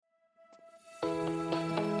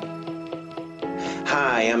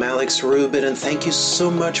Hi, I'm Alex Rubin, and thank you so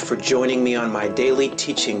much for joining me on my daily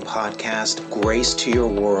teaching podcast, Grace to Your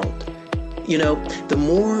World. You know, the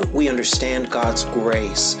more we understand God's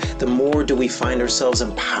grace, the more do we find ourselves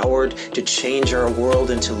empowered to change our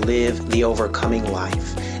world and to live the overcoming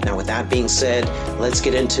life. Now, with that being said, let's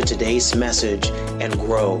get into today's message and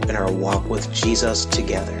grow in our walk with Jesus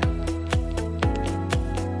together.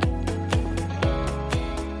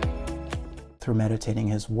 Through meditating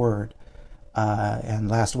His Word. And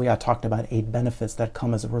last week I talked about 8 benefits that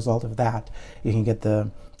come as a result of that. You can get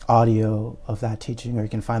the audio of that teaching, or you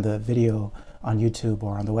can find the video on YouTube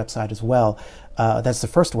or on the website as well. That's the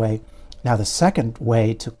first way. Now the second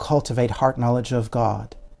way to cultivate heart knowledge of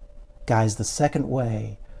God. Guys, the second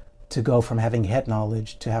way to go from having head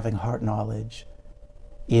knowledge to having heart knowledge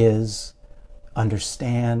is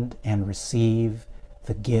understand and receive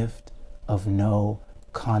the gift of no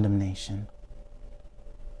condemnation.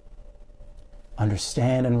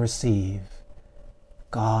 Understand and receive.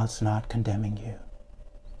 God's not condemning you.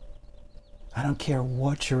 I don't care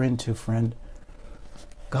what you're into, friend.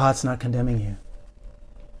 God's not condemning you.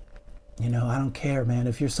 You know, I don't care, man,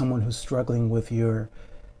 if you're someone who's struggling with your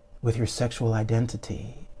sexual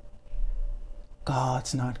identity.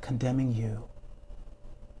 God's not condemning you.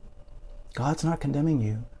 God's not condemning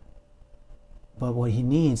you. But what He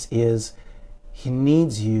needs is, He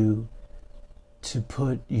needs you to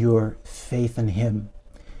put your faith in Him.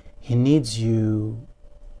 He needs you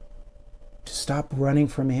to stop running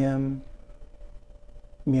from Him.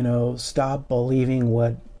 You know, stop believing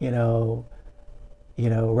what, Reverend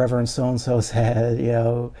so-and-so said,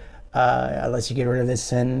 unless you get rid of this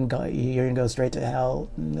sin, you're going to go straight to hell.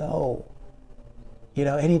 No.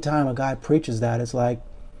 Anytime a guy preaches that, it's like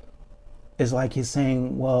he's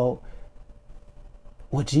saying, well,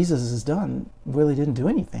 what Jesus has done really didn't do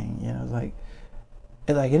anything. It's like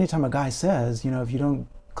anytime a guy says, if you don't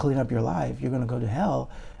clean up your life, you're going to go to hell.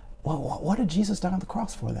 Well, what did Jesus die on the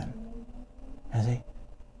cross for then? Has He?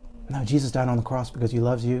 No, Jesus died on the cross because He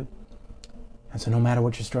loves you. And so no matter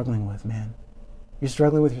what you're struggling with, man, you're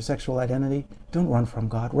struggling with your sexual identity, don't run from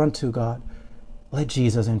God. Run to God. Let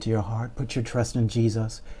Jesus into your heart. Put your trust in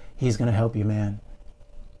Jesus. He's going to help you, man.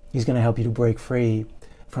 He's going to help you to break free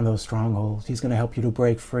from those strongholds. He's going to help you to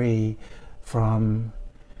break free from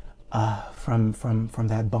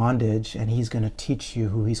that bondage, and He's going to teach you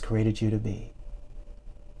who He's created you to be.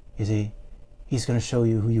 You see, He's going to show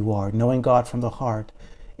you who you are. Knowing God from the heart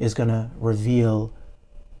is going to reveal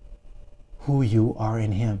who you are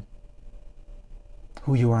in Him.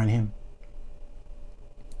 Who you are in Him.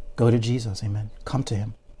 Go to Jesus, amen. Come to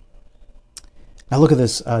Him. Now look at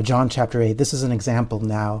this, John chapter 8. This is an example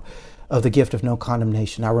now of the gift of no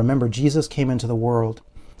condemnation. Now remember, Jesus came into the world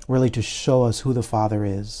really to show us who the Father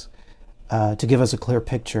is, to give us a clear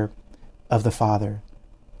picture of the Father.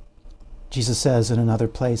 Jesus says in another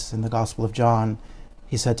place in the Gospel of John,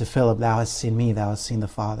 He said to Philip, "Thou hast seen me, thou hast seen the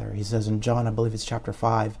Father." He says in John, I believe it's chapter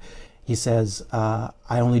 5, He says, I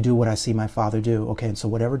only do what I see my Father do. Okay, and so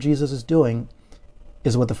whatever Jesus is doing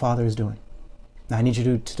is what the Father is doing. Now I need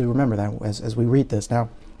you to remember that as we read this. Now,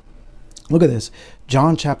 look at this.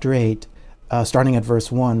 John chapter 8, starting at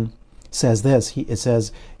verse 1, says this. It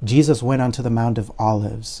says, Jesus went unto the Mount of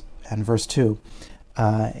Olives. And verse 2,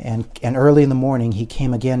 and early in the morning He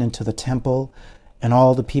came again into the temple, and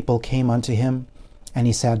all the people came unto Him, and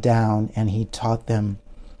He sat down, and He taught them.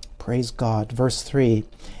 Praise God. Verse 3,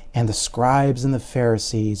 and the scribes and the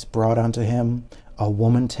Pharisees brought unto Him a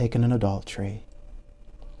woman taken in adultery.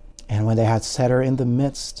 And when they had set her in the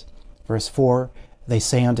midst, verse 4, they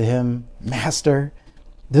say unto Him, Master,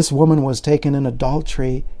 this woman was taken in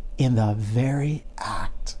adultery in the very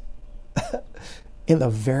act. In the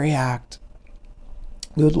very act.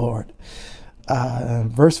 Good Lord.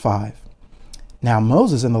 Verse 5. Now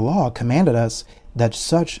Moses in the law commanded us that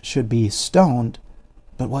such should be stoned,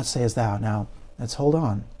 but what sayest thou? Now, let's hold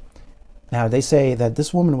on. Now they say that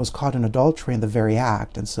this woman was caught in adultery in the very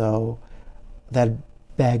act, and so that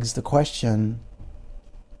begs the question,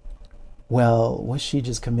 well, was she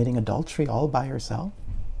just committing adultery all by herself?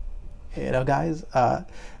 Guys,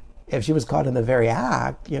 if she was caught in the very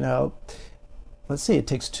act, let's see, it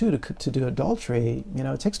takes 2 to do adultery.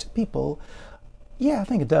 It takes 2 people. Yeah, I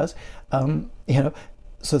think it does.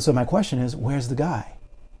 So my question is, where's the guy?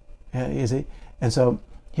 Is he? And so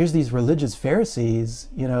here's these religious Pharisees,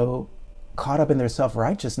 caught up in their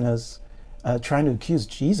self-righteousness, trying to accuse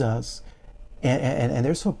Jesus, and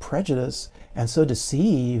they're so prejudiced and so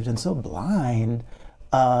deceived and so blind,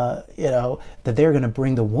 that they're going to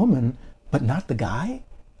bring the woman, but not the guy.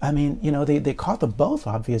 I mean, they caught them both,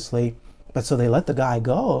 obviously, but so they let the guy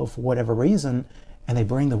go for whatever reason, and they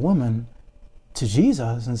bring the woman to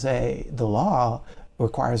Jesus and say, the law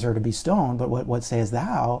requires her to be stoned, but what sayest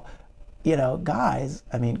thou? Guys,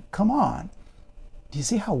 I mean, come on. Do you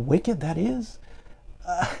see how wicked that is?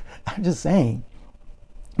 I'm just saying,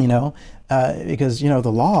 because,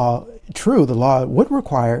 the law would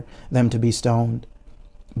require them to be stoned,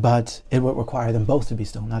 but it would require them both to be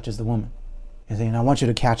stoned, not just the woman. You see, and I want you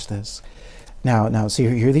to catch this. Now, see,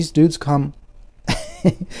 here these dudes come.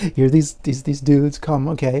 Here these dudes come,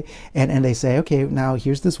 okay, and they say, okay, now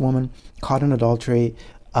here's this woman caught in adultery.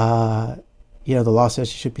 The law says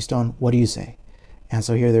she should be stoned. What do you say? And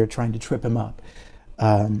so here they're trying to trip him up.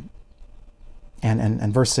 And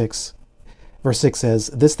verse 6 says,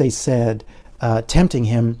 this they said, tempting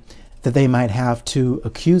him that they might have to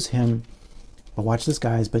accuse him. But watch this,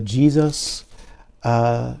 guys. But Jesus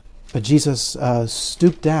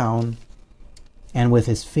stooped down and with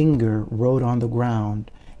his finger wrote on the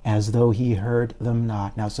ground as though he heard them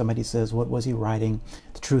not. Now somebody says, what was he writing?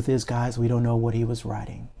 The truth is, guys, we don't know what he was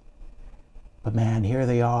writing. But man, here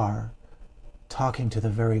they are talking to the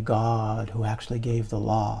very God who actually gave the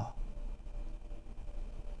law,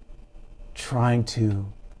 trying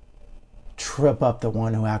to trip up the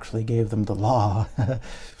one who actually gave them the law.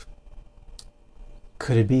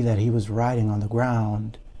 Could it be that he was writing on the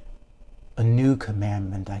ground, a new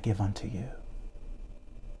commandment I give unto you?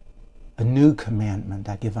 A new commandment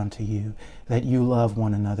I give unto you, that you love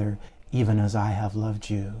one another even as I have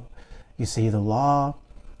loved you. You see, the law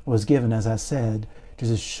was given, as I said, to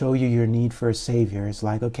just show you your need for a Savior. It's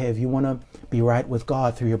like, okay, if you want to be right with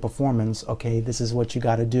God through your performance, okay, this is what you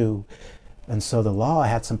got to do. And so the law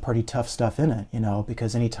had some pretty tough stuff in it,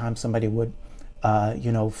 because anytime somebody would,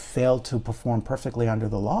 fail to perform perfectly under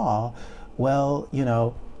the law, well,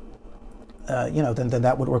 then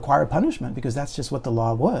that would require punishment, because that's just what the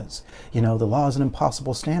law was. The law is an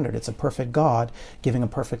impossible standard. It's a perfect God giving a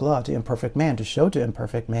perfect law to imperfect man to show to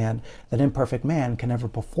imperfect man that imperfect man can never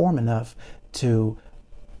perform enough to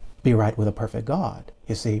be right with a perfect God.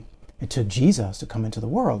 You see, it took Jesus to come into the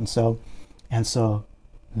world. And so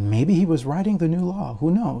maybe he was writing the new law.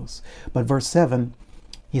 Who knows? But verse 7,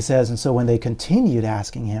 he says, and so when they continued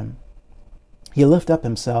asking him, he lifted up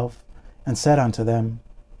himself and said unto them,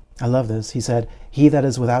 I love this. He said, he that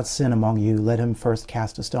is without sin among you, let him first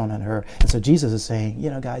cast a stone at her. And so Jesus is saying,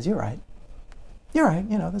 guys, you're right. You're right.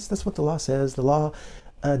 That's what the law says. The law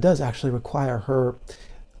does actually require her,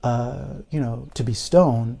 to be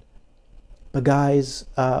stoned. But guys,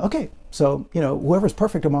 okay, so, whoever's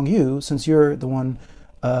perfect among you, since you're the one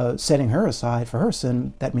setting her aside for her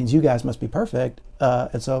sin, that means you guys must be perfect.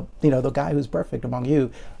 And so, the guy who's perfect among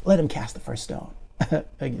you, let him cast the first stone.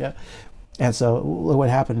 Yeah. And so look what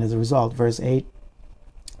happened as a result. Verse 8,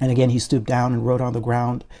 and again he stooped down and wrote on the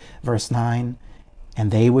ground. Verse 9,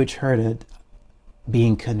 and they which heard it,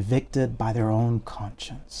 being convicted by their own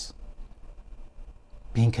conscience.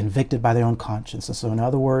 Being convicted by their own conscience. And so in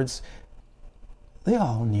other words, they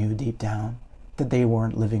all knew deep down that they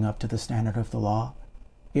weren't living up to the standard of the law.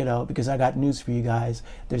 Because I got news for you guys.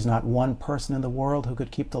 There's not one person in the world who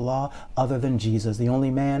could keep the law other than Jesus. The only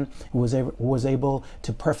man who was able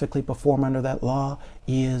to perfectly perform under that law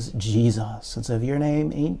is Jesus. And so if your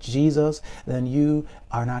name ain't Jesus, then you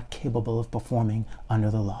are not capable of performing under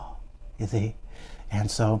the law. You see? And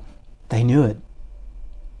so they knew it.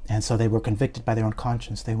 And so they were convicted by their own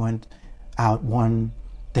conscience. They went out one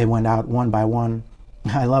by one.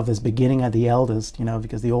 I love this, beginning at the eldest,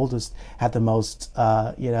 because the oldest had the most,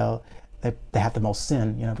 they had the most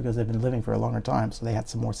sin, because they've been living for a longer time. So they had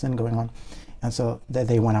some more sin going on. And so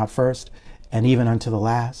they went out first, and even unto the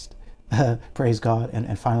last, praise God.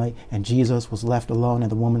 And finally, and Jesus was left alone,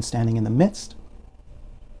 and the woman standing in the midst.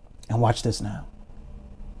 And watch this now.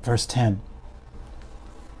 Verse 10.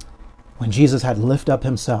 When Jesus had lifted up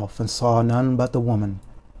himself and saw none but the woman,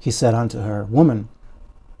 he said unto her, Woman,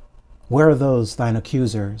 where are those thine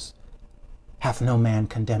accusers? Hath no man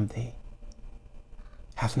condemned thee?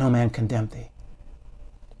 Hath no man condemned thee?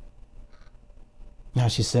 Now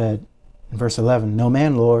she said, in verse 11, No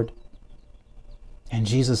man, Lord. And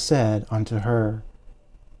Jesus said unto her,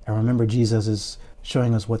 and remember, Jesus is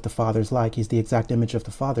showing us what the Father's like. He's the exact image of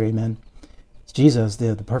the Father, amen. Jesus,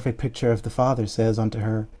 the perfect picture of the Father, says unto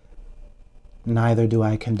her, Neither do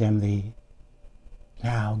I condemn thee.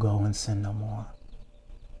 Now go and sin no more.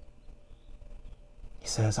 He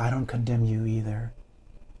says, I don't condemn you either.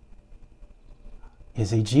 You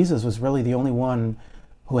see, Jesus was really the only one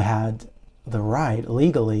who had the right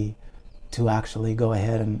legally to actually go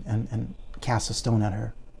ahead and cast a stone at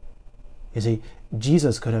her. You see,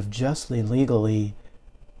 Jesus could have justly, legally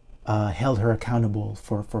held her accountable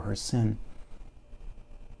for her sin.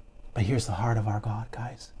 But here's the heart of our God,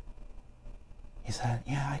 guys. He said,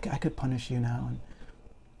 yeah, I could punish you now.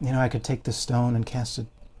 And, I could take this stone and cast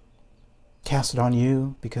it on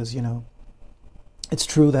you because, it's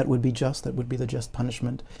true that would be just. That would be the just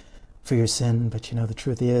punishment for your sin. But, the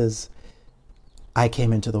truth is, I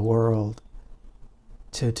came into the world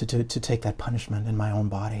to take that punishment in my own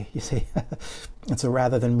body, you see. And so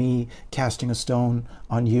rather than me casting a stone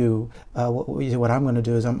on you, what I'm going to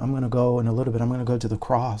do is I'm going to go in a little bit, I'm going to go to the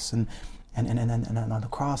cross, and on the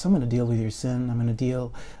cross, I'm going to deal with your sin. I'm going to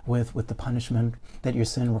deal with the punishment that your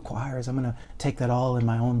sin requires. I'm going to take that all in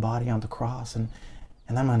my own body on the cross, and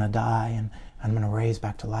I'm going to die, and I'm going to raise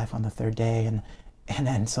back to life on the third day, and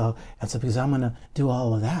so because I'm going to do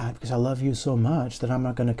all of that because I love you so much that I'm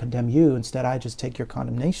not going to condemn you. Instead, I just take your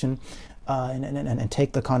condemnation and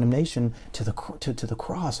take the condemnation to the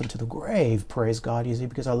cross and to the grave. Praise God, you see,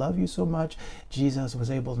 because I love you so much. Jesus was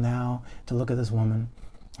able now to look at this woman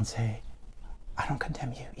and say, I don't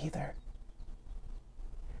condemn you either.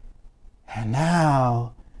 And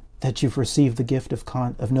now that you've received the gift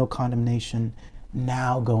of no condemnation,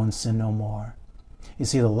 now go and sin no more. You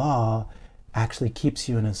see, the law actually keeps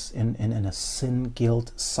you in a sin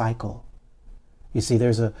guilt cycle. You see,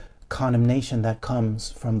 there's a condemnation that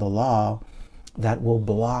comes from the law that will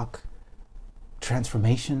block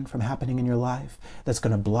transformation from happening in your life, that's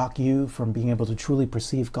going to block you from being able to truly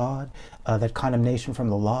perceive God. That condemnation from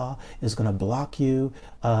the law is going to block you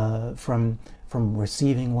from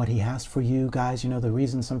receiving what he has for you. Guys, the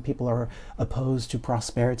reason some people are opposed to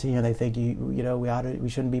prosperity and they think we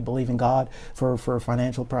shouldn't be believing God for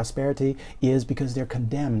financial prosperity is because they're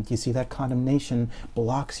condemned. You see, that condemnation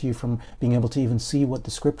blocks you from being able to even see what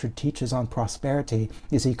the scripture teaches on prosperity.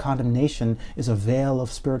 You see, condemnation is a veil of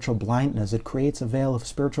spiritual blindness. It creates a veil of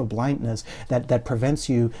spiritual blindness that prevents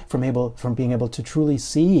you from being able to truly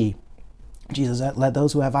see. Jesus said, let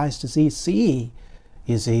those who have eyes to see,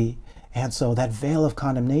 you see. And so that veil of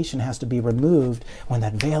condemnation has to be removed. When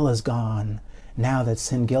that veil is gone, now that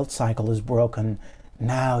sin guilt cycle is broken,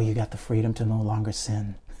 now you got the freedom to no longer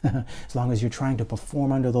sin. As long as you're trying to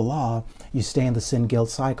perform under the law, you stay in the sin guilt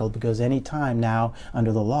cycle, because any time now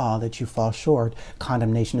under the law that you fall short,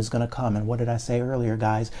 condemnation is going to come. And what did I say earlier,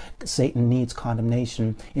 guys? Satan needs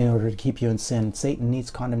condemnation in order to keep you in sin. Satan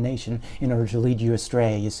needs condemnation in order to lead you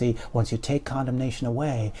astray. You see, once you take condemnation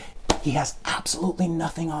away, he has absolutely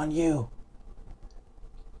nothing on you.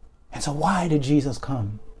 And so why did Jesus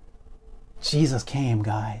come? Jesus came,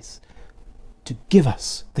 guys, to give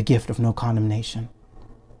us the gift of no condemnation.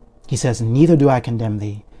 He says, neither do I condemn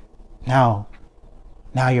thee. Now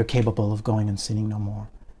you're capable of going and sinning no more.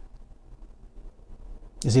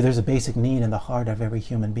 You see, there's a basic need in the heart of every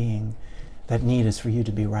human being. That need is for you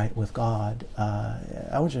to be right with God.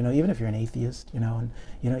 I want you to know, even if you're an atheist, and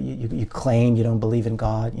you claim you don't believe in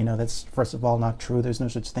God, that's first of all not true. There's no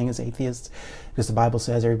such thing as atheists, because the Bible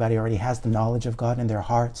says everybody already has the knowledge of God in their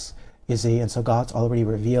hearts, you see, and so God's already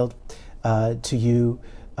revealed to you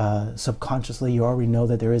subconsciously. You already know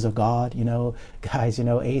that there is a God. Guys,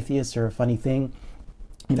 atheists are a funny thing.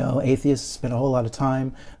 Atheists spend a whole lot of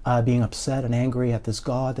time being upset and angry at this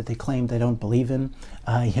God that they claim they don't believe in.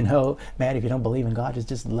 Man, if you don't believe in God,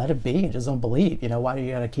 just let it be and just don't believe. Why do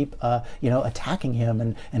you gotta keep, attacking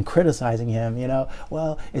him and criticizing him?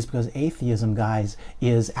 Well, it's because atheism, guys,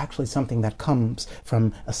 is actually something that comes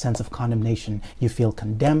from a sense of condemnation. You feel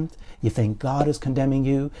condemned. You think God is condemning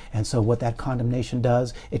you, and so what that condemnation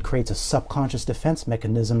does, it creates a subconscious defense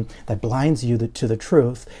mechanism that blinds you to the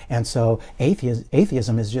truth. And so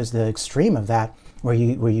atheism is just the extreme of that, where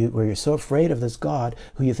you're so afraid of this God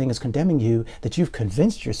who you think is condemning you that you've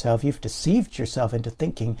convinced yourself, you've deceived yourself into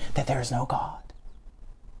thinking that there is no God.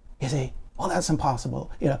 You see, well, that's impossible.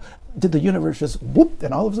 Did the universe just whoop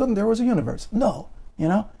and all of a sudden there was a universe? No,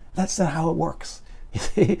 that's not how it works. You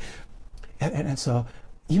see, and so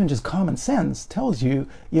even just common sense tells you,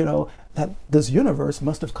 that this universe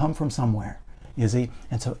must have come from somewhere, you see.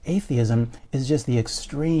 And so atheism is just the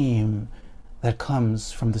extreme that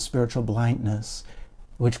comes from the spiritual blindness,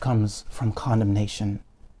 which comes from condemnation.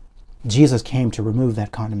 Jesus came to remove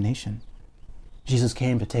that condemnation. Jesus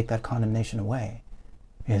came to take that condemnation away,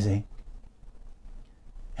 you see.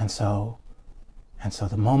 And so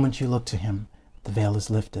the moment you look to him, the veil is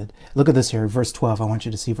lifted. Look at this here, verse 12. I want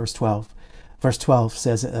you to see verse 12. Verse 12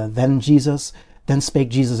 says, Then spake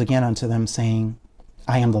Jesus again unto them, saying,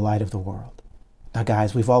 I am the light of the world. Now,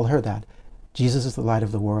 guys, we've all heard that. Jesus is the light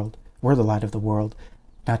of the world. We're the light of the world.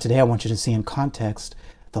 Now, today I want you to see in context,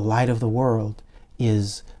 the light of the world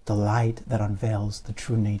is the light that unveils the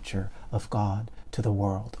true nature of God to the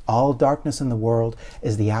world. All darkness in the world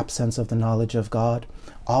is the absence of the knowledge of God.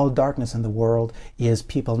 All darkness in the world is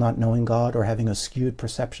people not knowing God or having a skewed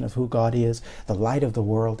perception of who God is. The light of the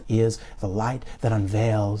world is the light that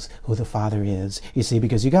unveils who the Father is. You see,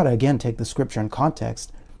 because you got to, again, take the scripture in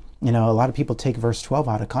context. You know, a lot of people take verse 12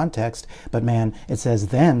 out of context, but man, it says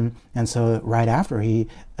then, and so right after he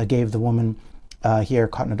gave the woman here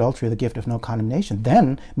caught in adultery the gift of no condemnation,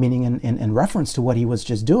 then, meaning in reference to what he was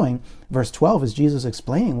just doing, verse 12 is Jesus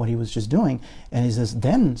explaining what he was just doing, and he says,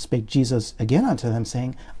 then spake Jesus again unto them,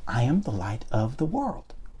 saying, I am the light of the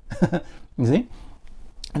world. You see?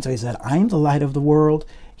 And so he said, I am the light of the world.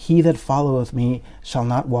 He that followeth me shall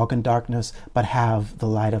not walk in darkness, but have the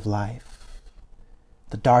light of life.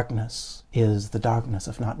 The darkness is the darkness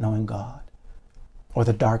of not knowing God, or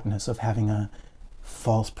the darkness of having a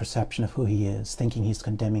false perception of who he is, thinking he's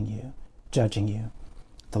condemning you, judging you.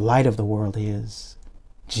 The light of the world is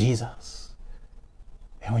Jesus.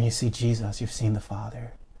 And when you see Jesus, you've seen the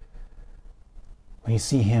Father. When you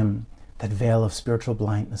see him, that veil of spiritual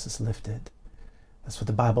blindness is lifted. That's what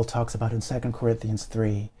the Bible talks about in 2 Corinthians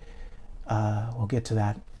 3. We'll get to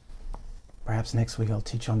that. Perhaps next week I'll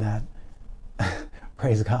teach on that.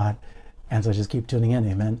 Praise God. And so just keep tuning in,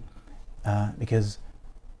 amen. Because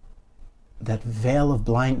that veil of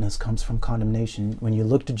blindness comes from condemnation. When you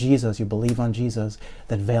look to Jesus, you believe on Jesus,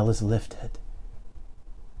 that veil is lifted.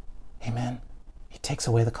 Amen. He takes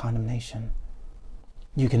away the condemnation.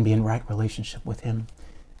 You can be in right relationship with him.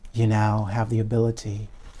 You now have the ability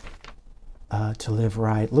to live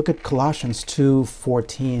right. Look at Colossians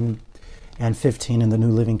 2:14 and 15 in the New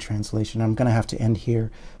Living Translation. I'm going to have to end here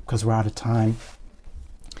because we're out of time.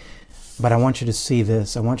 But I want you to see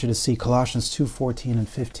this. I want you to see Colossians 2:14 and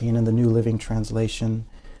 15 in the New Living Translation.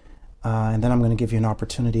 And then I'm going to give you an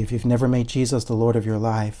opportunity. If you've never made Jesus the Lord of your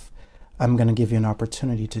life, I'm going to give you an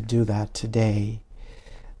opportunity to do that today.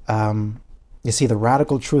 You see, the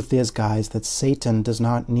radical truth is, guys, that Satan does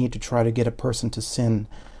not need to try to get a person to sin.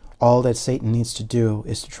 All that Satan needs to do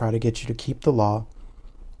is to try to get you to keep the law.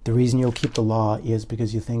 The reason you'll keep the law is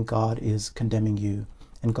because you think God is condemning you,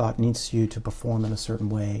 and God needs you to perform in a certain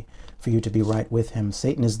way for you to be right with him.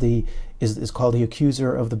 Satan is called the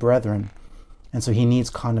accuser of the brethren, and so he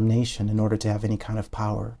needs condemnation in order to have any kind of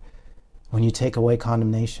power. When you take away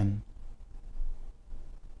condemnation,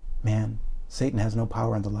 man, Satan has no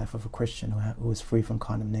power in the life of a Christian who is free from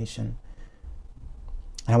condemnation.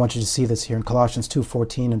 And I want you to see this here in Colossians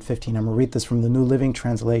 2:14 and 15. I'm going to read this from the New Living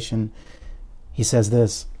Translation. He says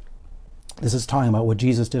this. This is talking about what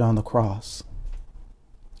Jesus did on the cross.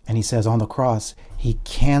 And he says on the cross, he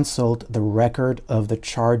canceled the record of the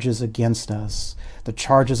charges against us. The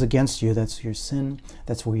charges against you, that's your sin.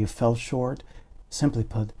 That's where you fell short. Simply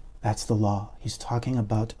put, that's the law. He's talking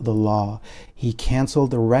about the law. He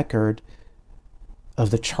canceled the record of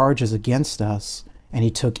the charges against us, and he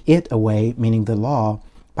took it away, meaning the law,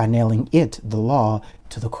 by nailing it, the law,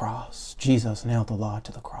 to the cross. Jesus nailed the law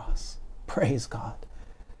to the cross. Praise God.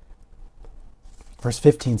 Verse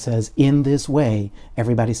 15 says, in this way,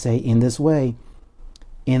 everybody say, in this way,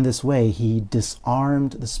 he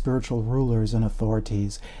disarmed the spiritual rulers and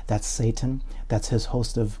authorities. That's Satan. That's his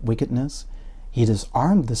host of wickedness. He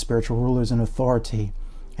disarmed the spiritual rulers and authority.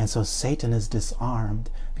 And so Satan is disarmed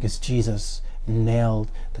because Jesus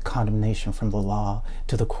nailed the condemnation from the law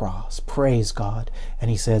to the cross. Praise God.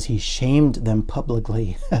 And he says he shamed them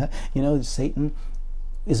publicly. You know, Satan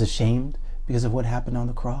is ashamed because of what happened on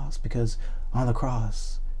the cross, because on the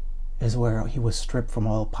cross is where he was stripped from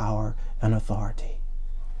all power and authority.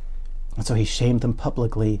 And so he shamed them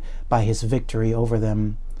publicly by his victory over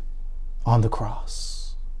them on the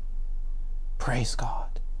cross. Praise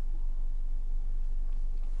God.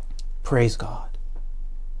 Praise God.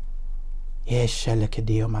 I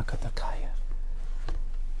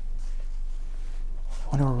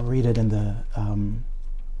want to read it in the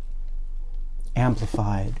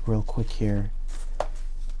Amplified real quick here.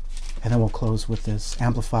 And then we'll close with this.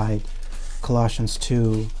 Amplified, Colossians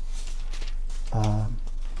 2,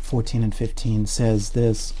 14 and 15 says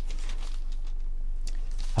this.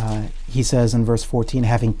 He says in verse 14,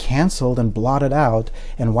 having canceled and blotted out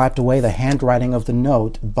and wiped away the handwriting of the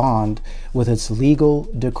note, bond, with its legal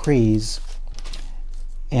decrees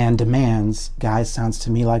and demands, guys, sounds to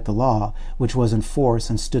me like the law, which was in force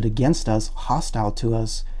and stood against us, hostile to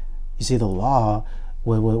us. You see, the law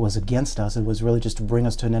was against us. It was really just to bring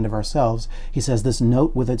us to an end of ourselves. He says this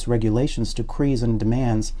note with its regulations, decrees, and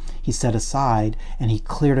demands, he set aside, and he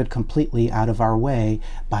cleared it completely out of our way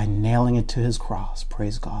by nailing it to his cross.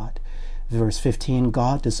 Praise God. Verse 15,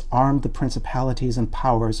 God disarmed the principalities and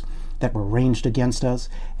powers that were ranged against us,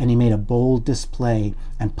 and he made a bold display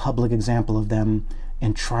and public example of them,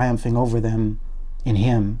 and triumphing over them in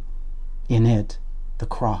him, in it, the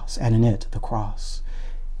cross, and in it, the cross.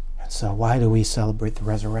 And so why do we celebrate the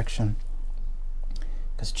resurrection?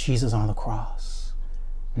 Because Jesus on the cross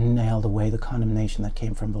nailed away the condemnation that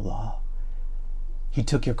came from the law. He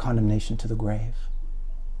took your condemnation to the grave.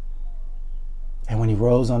 And when he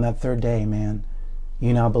rose on that third day, man,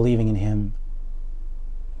 you now believing in him.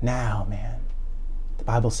 Now, man, the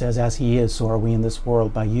Bible says, as he is, so are we in this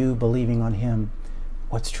world. By you believing on him,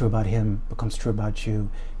 what's true about him becomes true about you.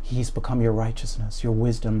 He's become your righteousness, your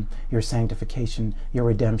wisdom, your sanctification, your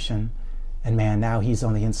redemption. And man, now he's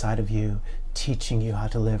on the inside of you, teaching you how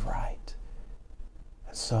to live right.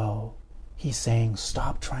 And so he's saying,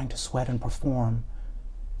 stop trying to sweat and perform.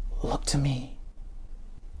 Look to me.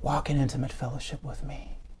 Walk in intimate fellowship with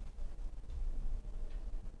me.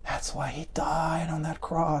 That's why he died on that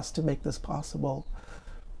cross, to make this possible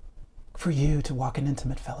for you to walk in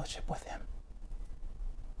intimate fellowship with him.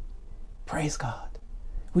 Praise God.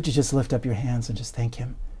 Would you just lift up your hands and just thank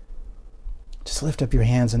him? Just lift up your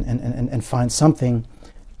hands and find something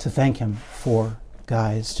to thank him for,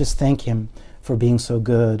 guys. Just thank him for being so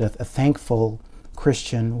good. A thankful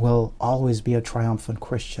Christian will always be a triumphant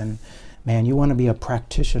Christian. Man, you want to be a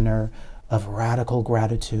practitioner of radical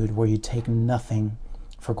gratitude where you take nothing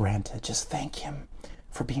for granted. Just thank him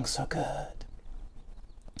for being so good.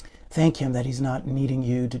 Thank him that he's not needing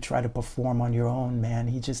you to try to perform on your own, man.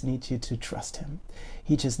 He just needs you to trust him.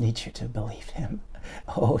 He just needs you to believe him.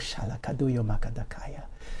 Oh, shalakaduyo makadakaya.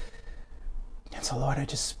 And so, Lord,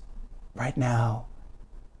 right now,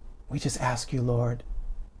 we just ask you, Lord,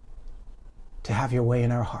 to have your way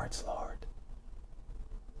in our hearts, Lord.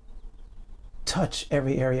 Touch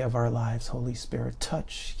every area of our lives, Holy Spirit.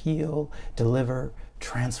 Touch, heal, deliver,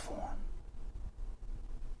 transform.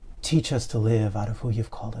 Teach us to live out of who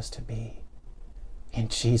you've called us to be. In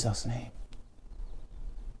Jesus' name.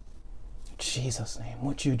 In Jesus' name.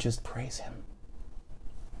 Would you just praise him?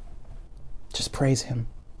 Just praise him.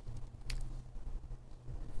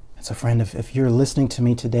 And so, friend, if you're listening to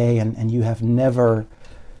me today and you have never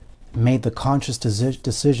made the conscious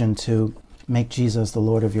decision to make Jesus the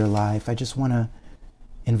Lord of your life, I just want to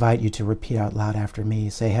invite you to repeat out loud after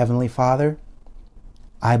me. Say, Heavenly Father,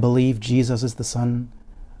 I believe Jesus is the Son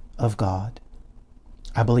of God.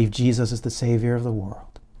 I believe Jesus is the Savior of the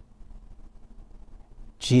world.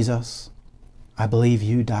 Jesus, I believe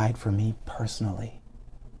you died for me personally.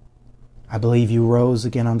 I believe you rose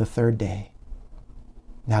again on the third day.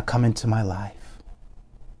 Now come into my life.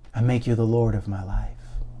 I make you the Lord of my life.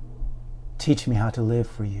 Teach me how to live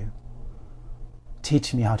for you.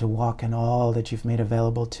 Teach me how to walk in all that you've made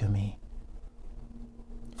available to me.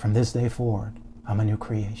 From this day forward, I'm a new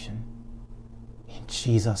creation. In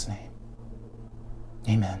Jesus' name,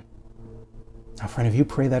 amen. Now, friend, if you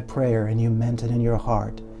pray that prayer and you meant it in your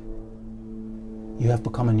heart, you have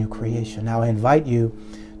become a new creation. Now, I invite you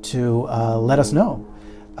to let us know.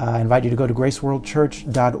 I invite you to go to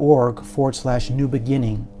graceworldchurch.org/new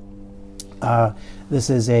beginning. This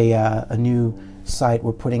is a new site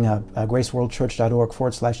we're putting up,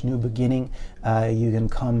 graceworldchurch.org/new beginning. You can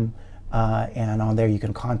come and on there you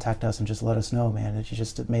can contact us and just let us know, man, that you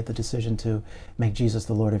just made the decision to make Jesus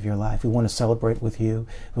the Lord of your life. We want to celebrate with you.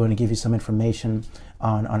 We want to give you some information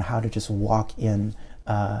on how to just walk in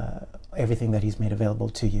everything that he's made available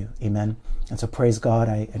to you. Amen. And so praise God.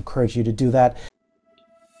 I encourage you to do that.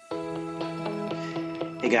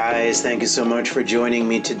 Hey guys, thank you so much for joining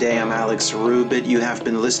me today. I'm Alex Rubit. You have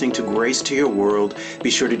been listening to Grace to Your World.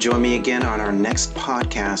 Be sure to join me again on our next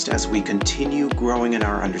podcast as we continue growing in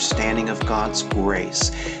our understanding of God's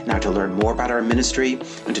grace. Now, to learn more about our ministry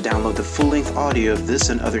and to download the full-length audio of this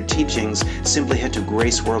and other teachings, simply head to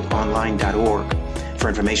graceworldonline.org. For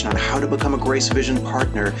information on how to become a Grace Vision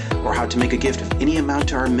partner or how to make a gift of any amount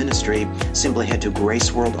to our ministry, simply head to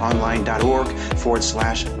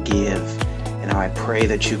graceworldonline.org/give. And now I pray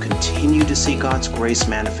that you continue to see God's grace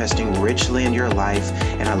manifesting richly in your life,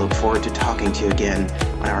 and I look forward to talking to you again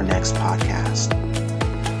on our next podcast.